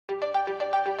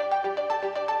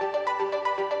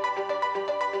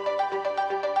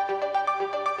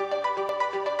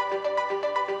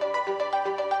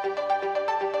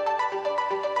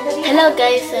Hello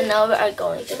guys, so now we are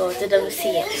going to go to the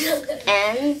museum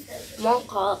and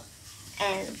HONGKONG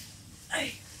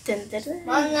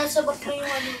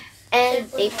and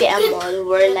APM Mall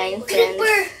where Line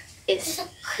Friends is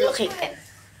located.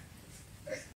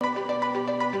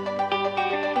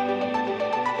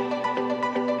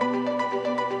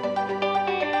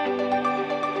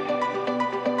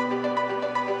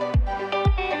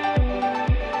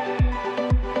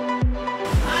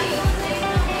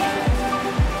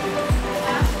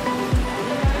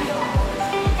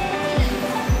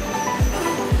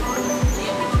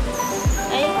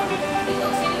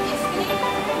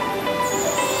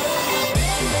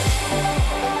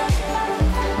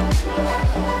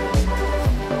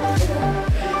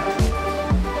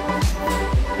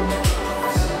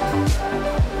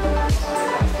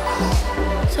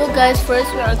 So guys,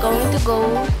 first we are going to go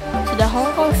to the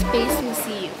HONGKONG Space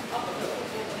Museum.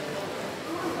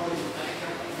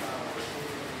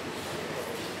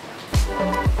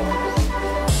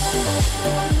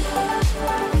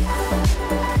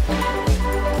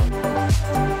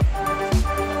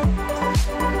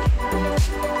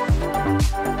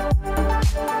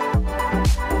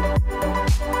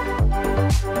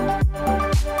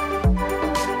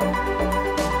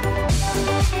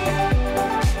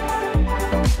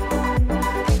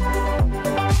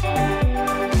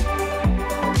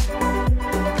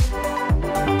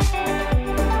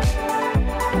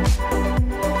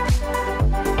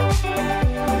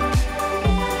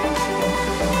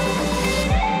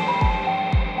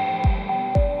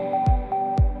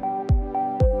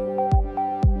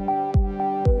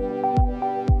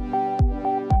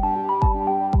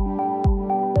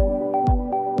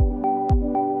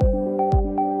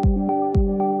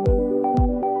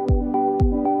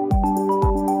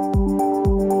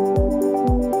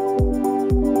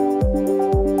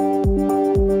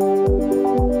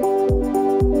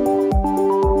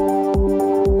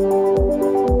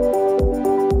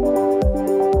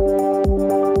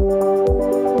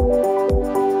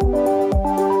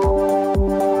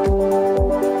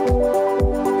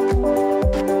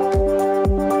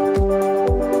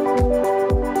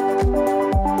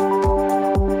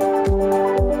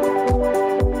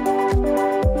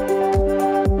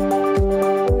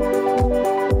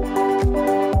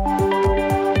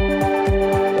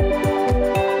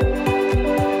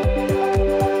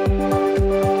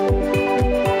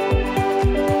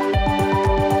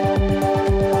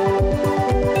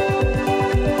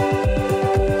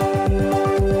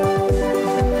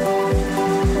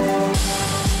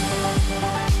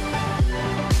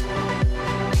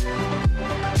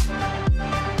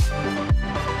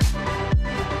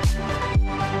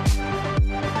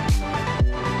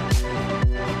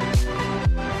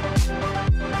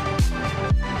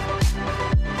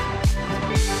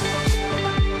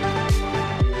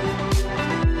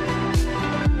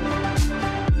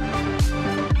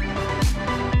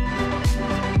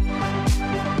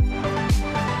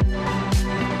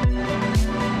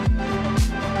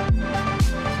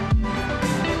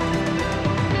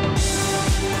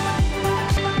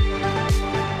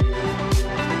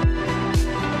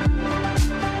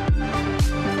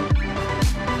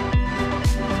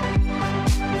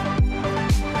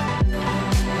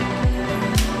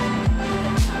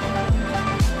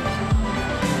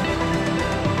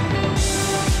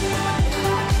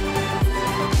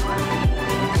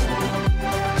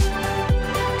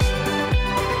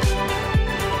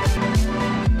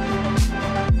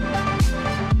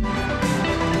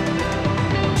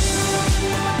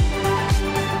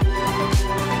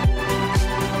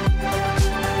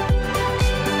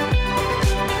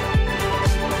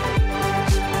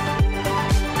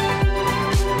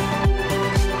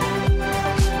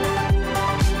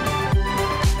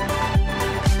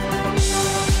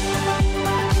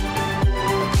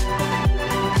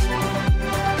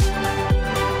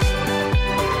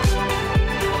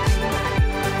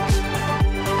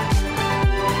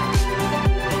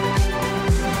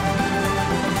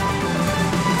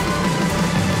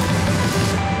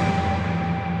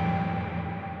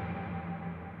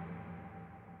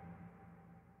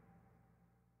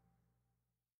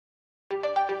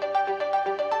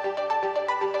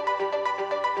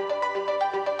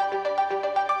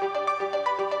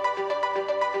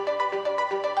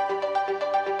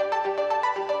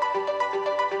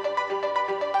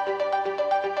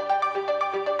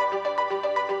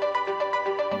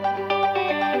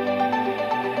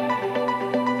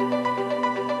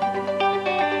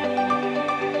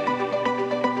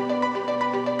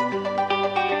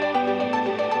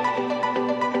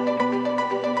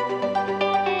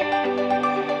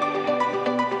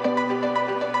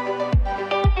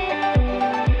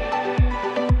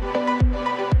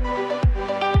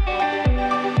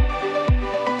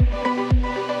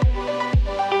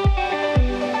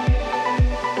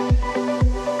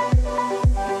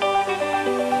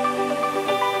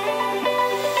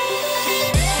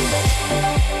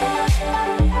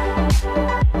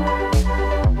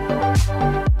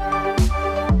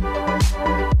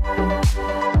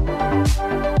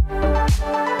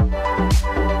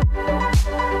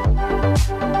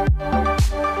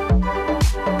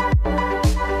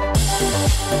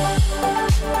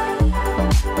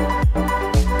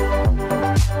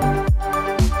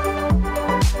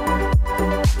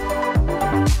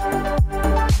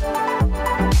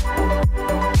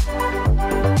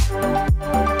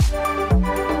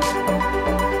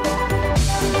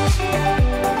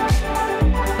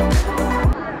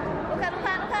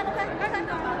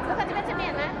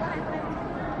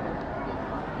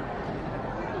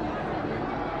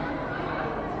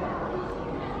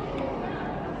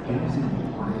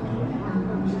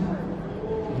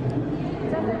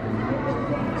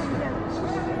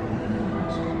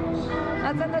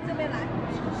 啊，站到这边来。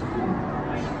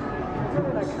这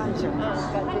边来看一下，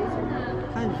感觉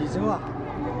看宇宙啊！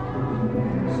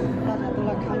大家都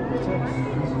来看宇宙。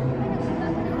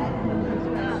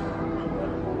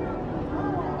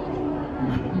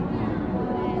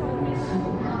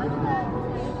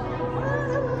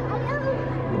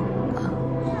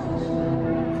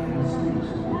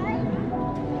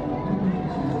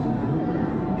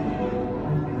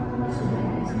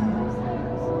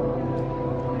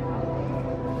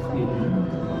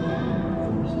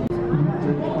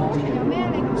有咩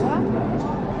你估啊？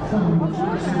我估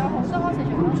仲有好多我食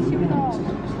咗超多。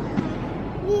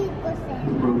呢個成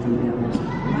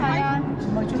係啊，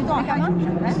唔係最多係咁咩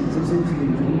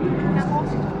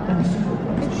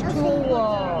？H2 喎。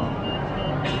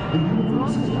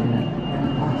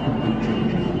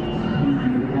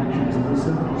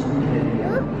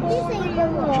呢四個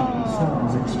喎。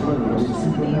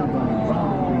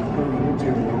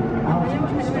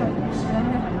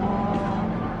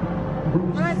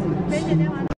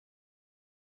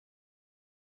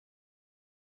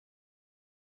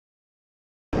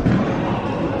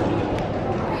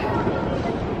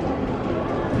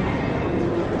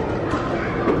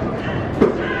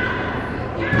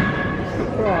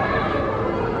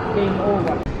Game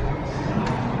over.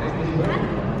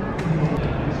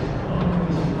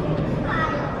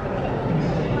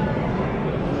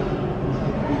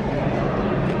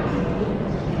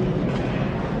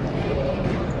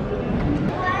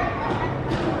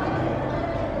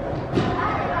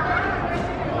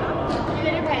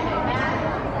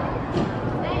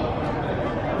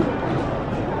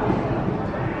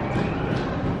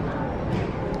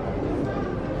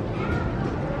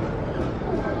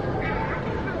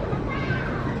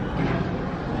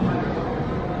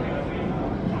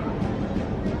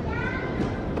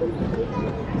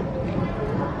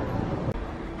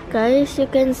 Guys, you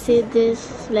can see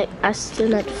this like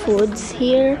astronaut foods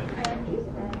here.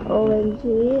 OMG.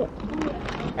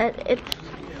 And it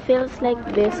feels like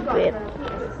biscuit.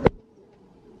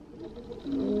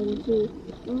 OMG.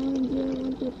 OMG, I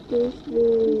want to taste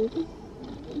this.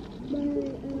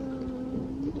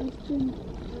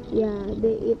 Yeah,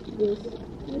 they eat this.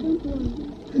 I don't want.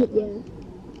 Yeah.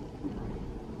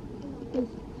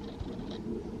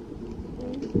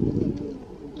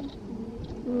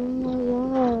 Oh my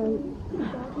god.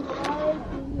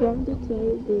 I want to try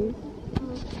this.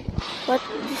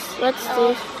 What's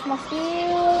this?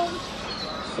 Mushroom.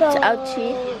 It's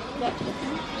ouchie.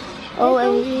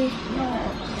 OMG.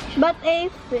 But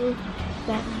if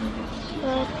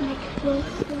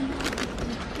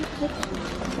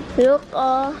Look,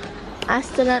 oh,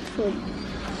 astronaut food.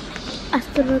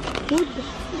 Astronaut food?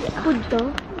 Food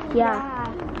though? Yeah.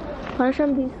 For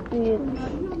some biscuit.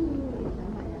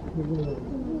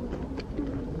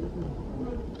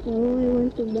 Oh, I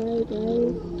want to buy,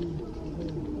 guys.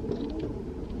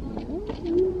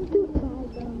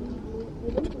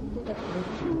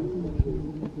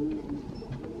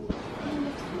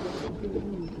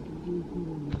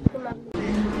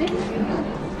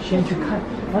先去看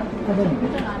啊，他在里面。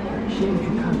先去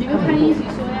看。你跟潘一起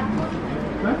说呀。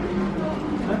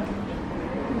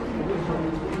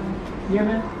你们，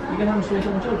你跟他们说一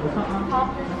声，我叫楼上啊。好。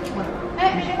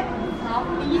哎，好，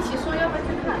你一起说要不要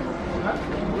去看？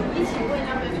一起问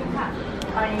要不要去看？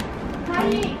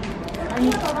潘一，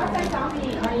宝宝在找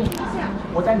你。潘一，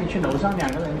我带你去楼上，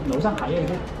两个人，楼上还有一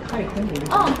个太空的。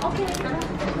哦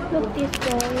 ，OK。Look this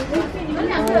guy. 你们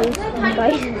两个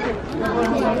潘一。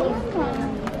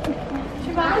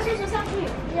去吧，谢谢上去。你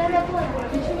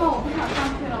去吧，我不想上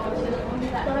去了，我写的东西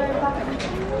在。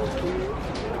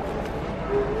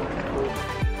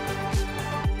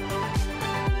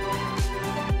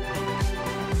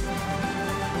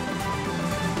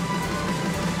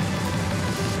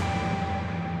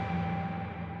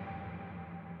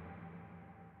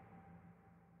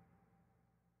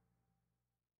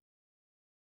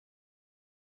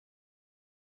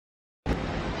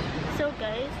So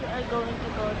guys, we are going to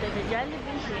go to the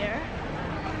Jollibee here.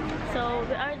 So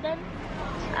we are done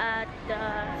at the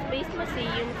Space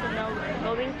Museum, so now we're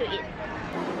going to eat.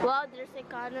 Wow, there's a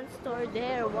Canon store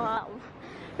there. Wow.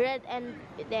 Red and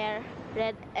there.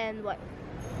 Red and white.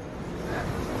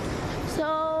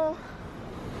 So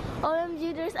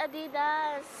OMG, there's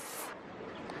Adidas.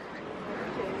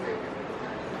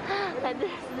 And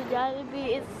there's the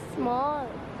Jollibee. It's small.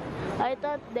 I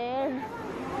thought there.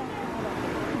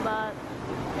 But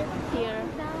here.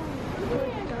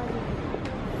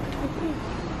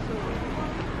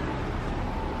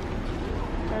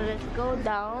 So let's go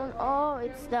down. Oh,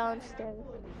 it's downstairs.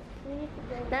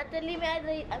 Natalie,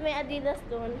 may Adidas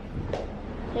doon.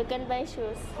 You can buy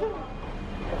shoes.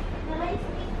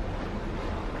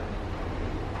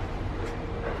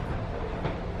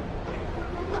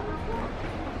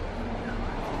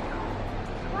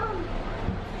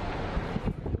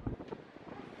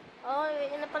 Oh,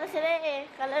 yun na pala sila eh.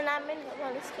 Kala namin,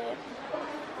 umalis kayo.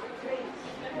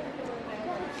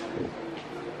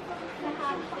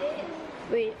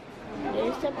 Wait,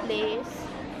 there's a place.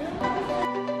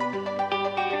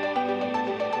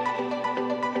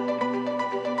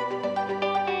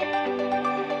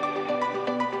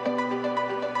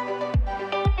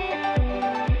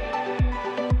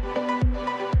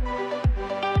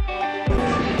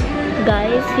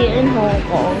 Guys, here in Hong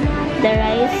Kong, the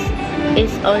rice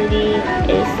is only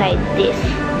a side dish.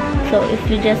 So if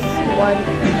you just want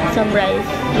some rice,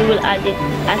 you will add it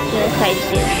as your side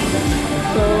dish.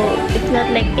 So it's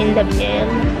not like in the meal.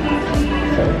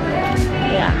 So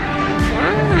yeah.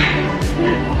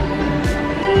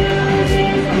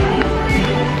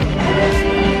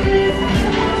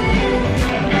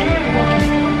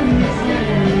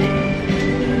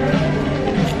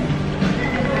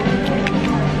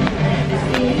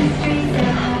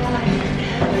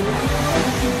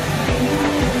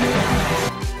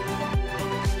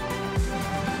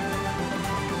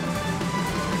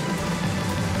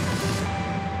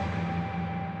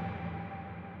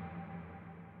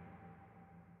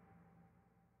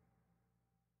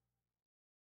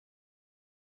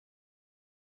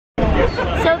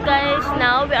 So guys,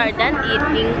 now we are done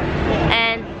eating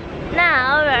and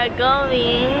now we are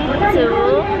going to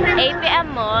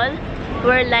APM Mall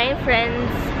where Line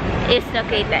Friends is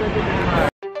located.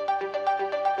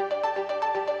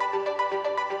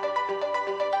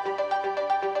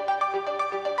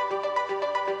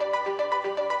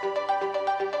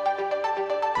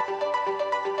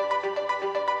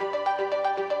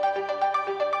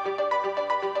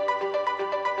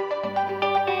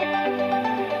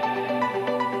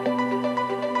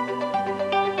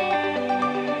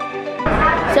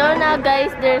 So now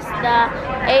guys, there's the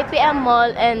APM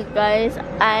Mall and guys,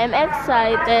 I'm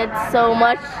excited so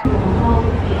much.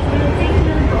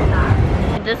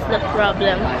 That's the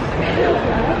problem.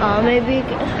 Maybe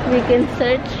we can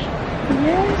search.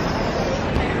 Yes.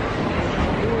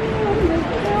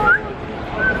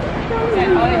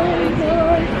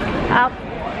 Up.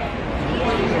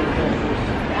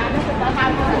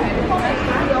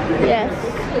 Yes.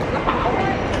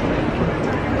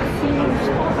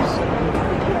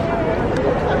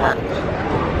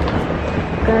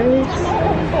 Guys,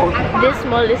 this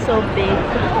mall is so big.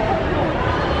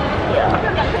 Yeah.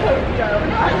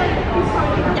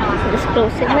 Just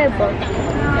closing my book.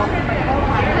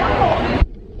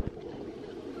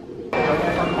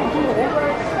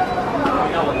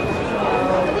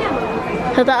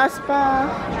 Sa taas pa.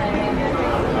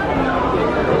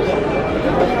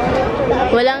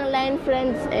 Walang Line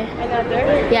Friends eh.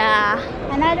 Another? Yeah.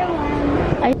 Another one.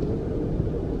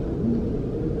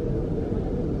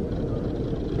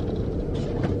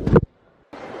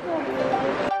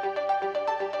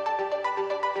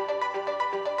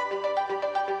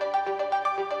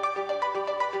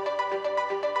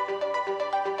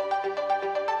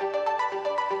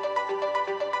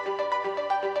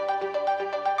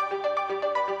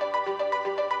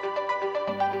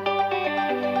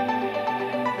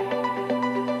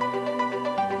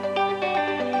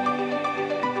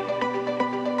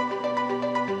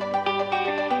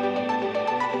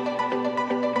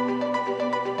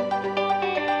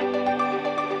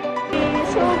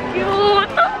 So cute!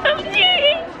 OMG!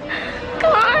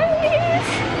 Guys!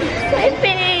 My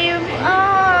fave!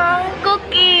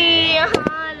 Cookie!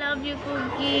 I love you,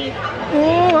 Cookie!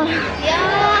 Oh.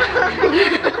 Yeah!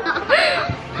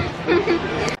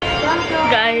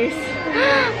 Guys!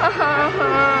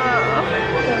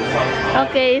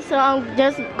 Okay, so I'm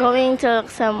just going to look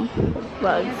some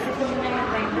bugs.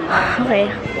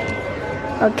 Okay.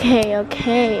 Okay,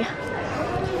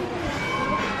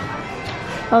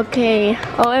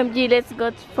 OMG, let's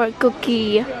go for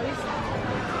Cookie.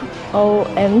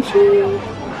 OMG.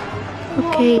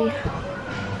 Okay.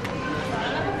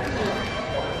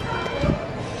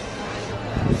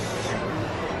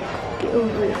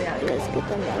 Let's get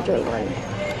another one.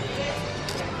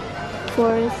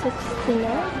 469.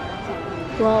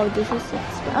 Wow, this is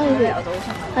expensive. Oh, wait.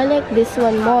 I like this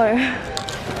one more.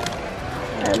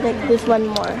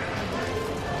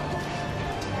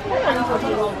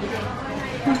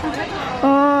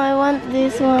 Oh, I want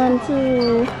this one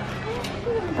too.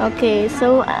 Okay,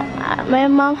 so my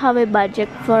mom have a budget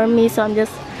for me, so I'm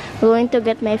just going to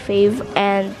get my fave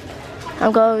and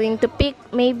I'm going to pick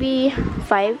maybe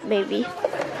 5, maybe.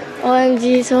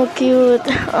 OMG, so cute.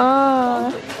 Oh.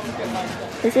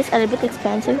 This is a little bit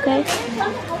expensive, guys.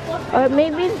 Or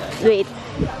maybe, wait.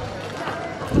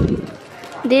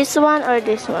 This one or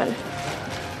this one?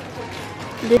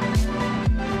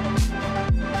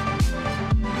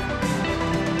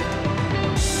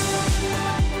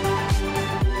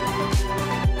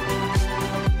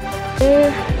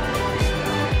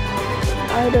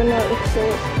 I don't know if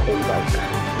there's a bug.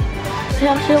 I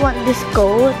actually want this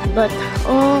coat, but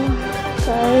oh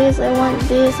guys, I want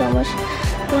this. How much?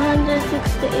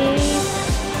 268.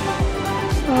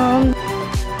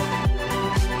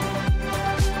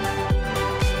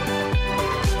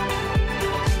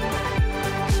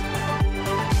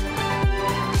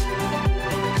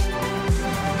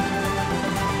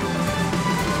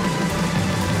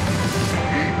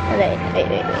 Wait.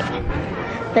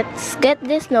 Let's get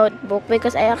this notebook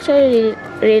because I actually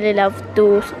really love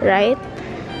to write.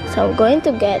 So I'm going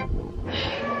to get.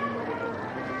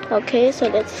 Okay, so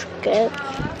let's get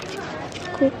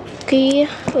cookie.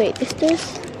 Wait, is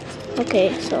this?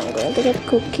 Okay, so I'm going to get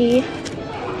cookie.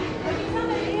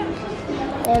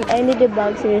 And I need a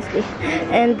bag, seriously.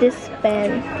 And this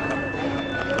pen.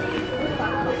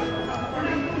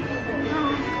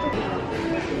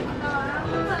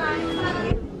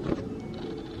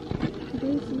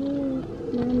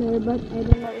 But I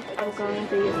don't know if I'm going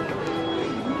to use it.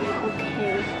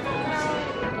 Okay.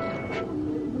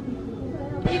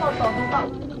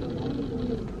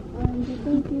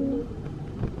 Thank you.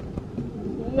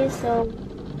 Okay, so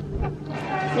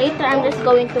later I'm just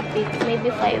going to pick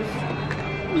maybe 5.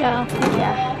 Yeah,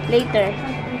 later.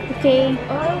 Okay.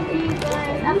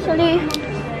 Actually,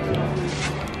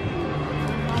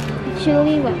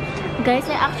 what? Guys,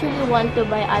 I actually want to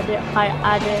buy other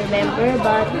member,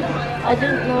 but I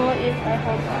don't know if I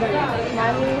have the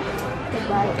money to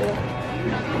buy it.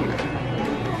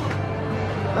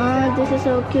 This is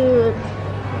so cute.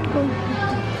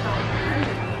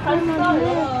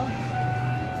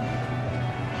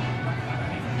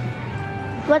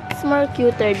 What's more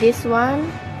cuter, this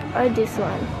one or this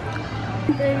one?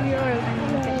 I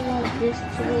want this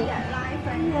too.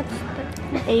 What's that?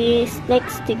 It's like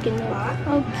sticky note.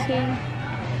 Okay.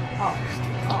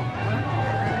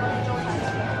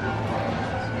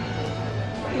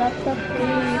 Laptop,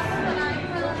 please.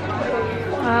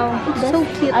 Wow, that's so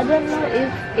cute. I don't know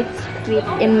if it's fit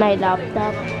in my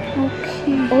laptop.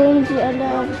 Okay. OMG, I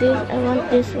love this. I want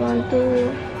this one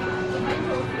too.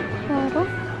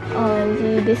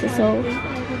 OMG, this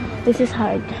is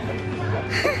hard.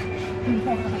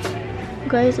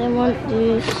 Guys, I want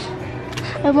this.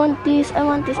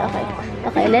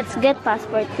 Okay, let's get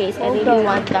passport case. I really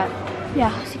want that.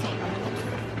 Yeah, sige.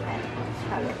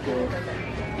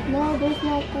 No, there's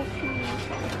no cookie.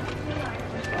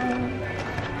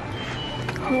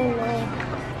 No.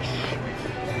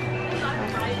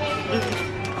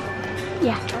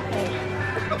 Yeah.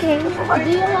 Okay. Do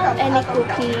you have any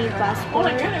cookie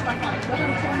passport? Okay,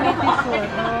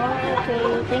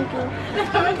 thank you.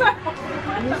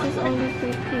 This is only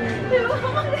cookie.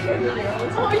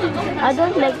 I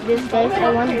don't like this, guys.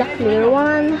 I want the clear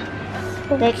one.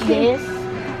 Like this.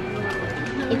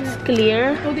 It's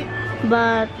clear,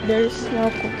 but there's no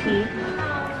cookie.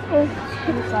 Oh,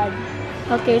 sad.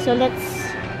 Okay, so let's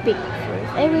pick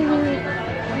first. I really.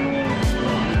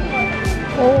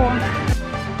 Oh.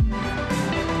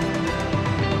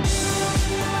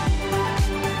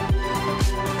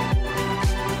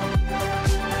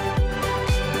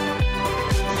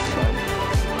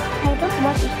 How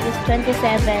much is this?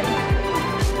 27.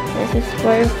 This is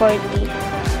 440.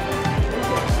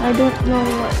 I don't know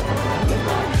what.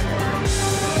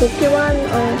 Cookie one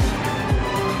or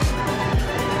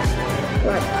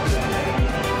what?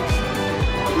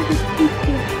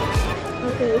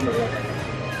 Okay,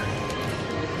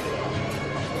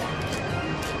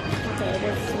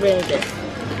 let's bring this.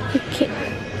 Okay.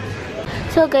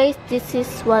 So guys, this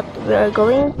is what we are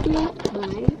going to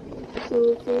buy.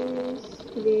 So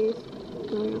first, this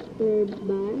character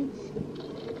badge,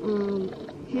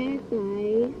 hair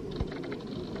tie,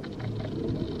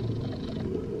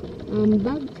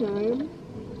 bag charm,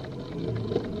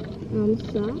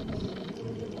 socks.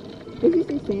 This is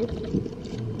a set,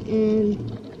 and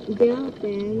gel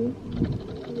pen,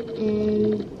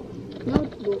 and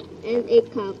notebook, and a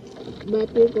cup.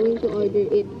 But we're going to order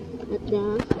it at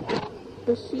the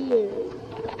cashier.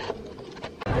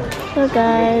 So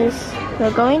guys,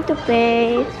 we're going to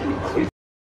pay.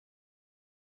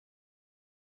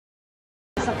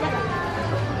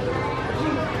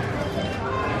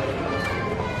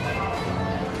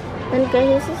 And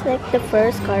guys, this is like the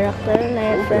first character in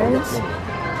my friends.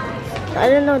 I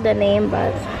don't know the name,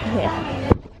 but yeah.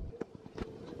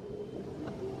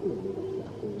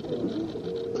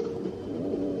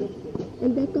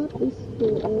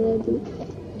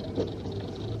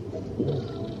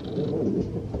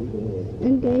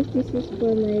 And guys, this is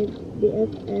for my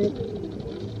BFF.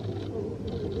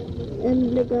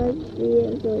 And Legacy,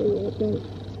 I'm sorry, I can't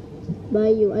buy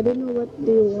you. I don't know what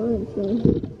do you want, so.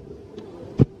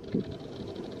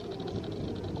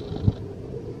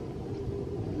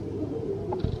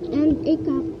 And a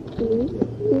cup, please.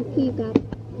 Cookie cup.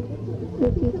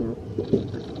 Cookie cup.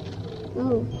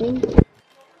 Oh, thank you.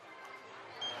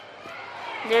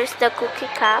 There's the cookie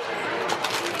cup.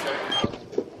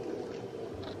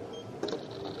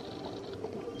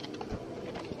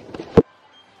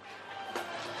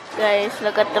 Guys,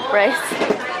 look at the price.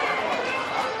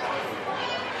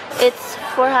 It's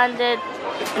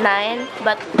 409,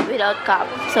 but without cup,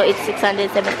 so it's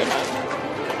 679.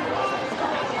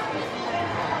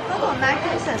 Oh,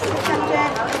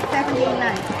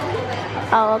 679.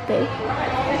 Oh, okay.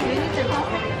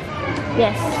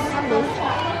 Yes, please.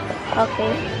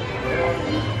 Okay.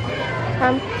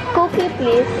 Cookie,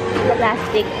 please. The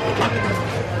plastic.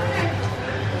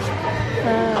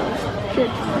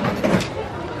 Cute.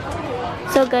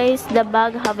 So guys, the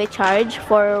bag have a charge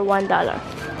for $1.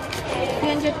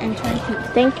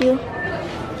 320. Thank you.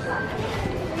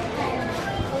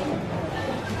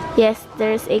 Yes,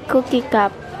 there's a cookie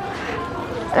cup.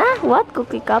 Ah, what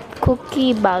cookie cup?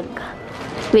 Cookie bag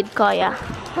with koya.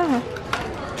 Huh.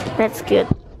 That's cute.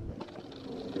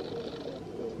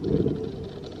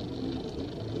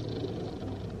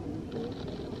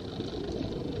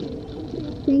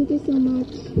 Thank you so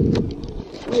much.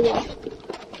 Oh, yeah.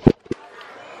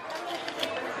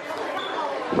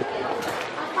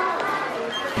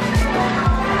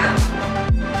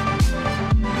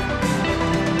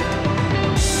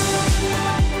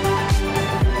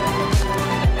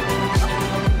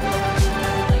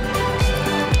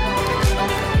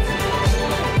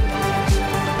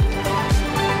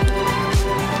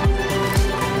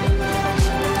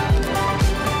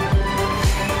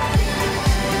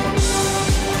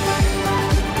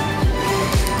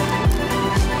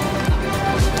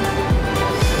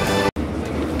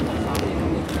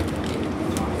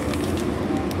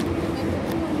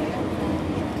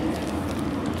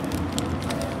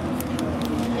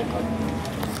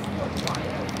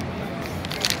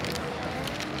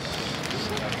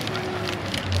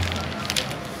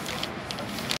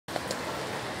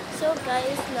 So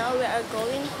guys, now we are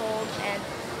going home and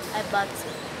I bought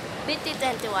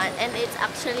BT21 and it's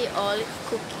actually all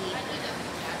cookie.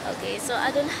 Okay, so I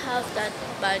don't have that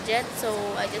budget, so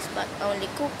I just bought only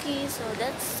cookies, so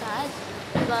that's sad.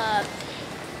 But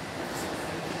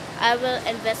I will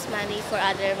invest money for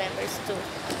other members too.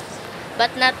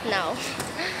 But not now.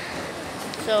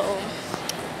 So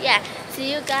yeah,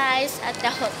 see you guys at the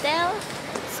hotel.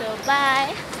 So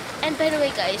bye. And by the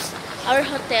way guys, our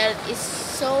hotel is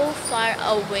so far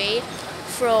away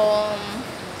from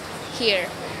here.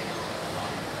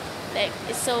 Like,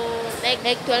 so like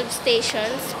 12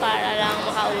 stations para lang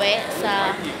makauwi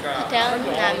sa hotel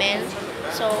namin.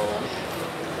 So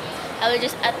I will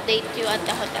just update you at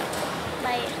the hotel.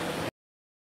 Bye.